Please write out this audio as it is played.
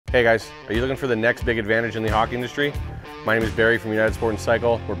Hey guys, are you looking for the next big advantage in the hockey industry? My name is Barry from United Sport and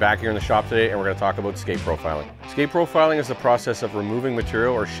Cycle. We're back here in the shop today and we're going to talk about skate profiling. Skate profiling is the process of removing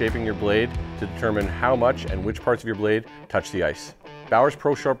material or shaping your blade to determine how much and which parts of your blade touch the ice. Bauer's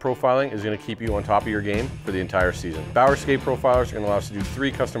ProSharp Profiling is going to keep you on top of your game for the entire season. Bauer's skate profilers are going to allow us to do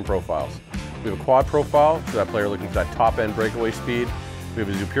 3 custom profiles. We have a quad profile for that player looking for that top end breakaway speed. We have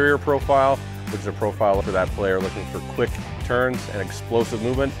a superior profile, which is a profile for that player looking for quick turns and explosive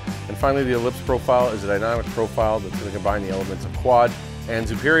movement. And finally, the ellipse profile is a dynamic profile that's going to combine the elements of quad and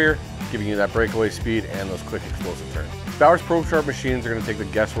superior, giving you that breakaway speed and those quick explosive turns. Bauer's ProSharp machines are going to take the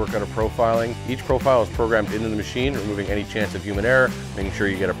guesswork out of profiling. Each profile is programmed into the machine, removing any chance of human error, making sure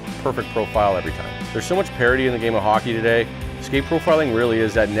you get a perfect profile every time. There's so much parity in the game of hockey today. Skate profiling really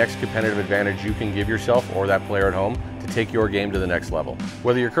is that next competitive advantage you can give yourself or that player at home to take your game to the next level.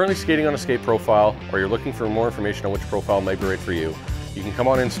 Whether you're currently skating on a skate profile or you're looking for more information on which profile might be right for you, you can come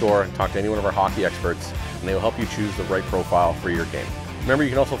on in store and talk to any one of our hockey experts and they will help you choose the right profile for your game. Remember, you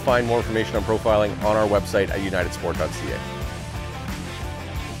can also find more information on profiling on our website at unitedsport.ca.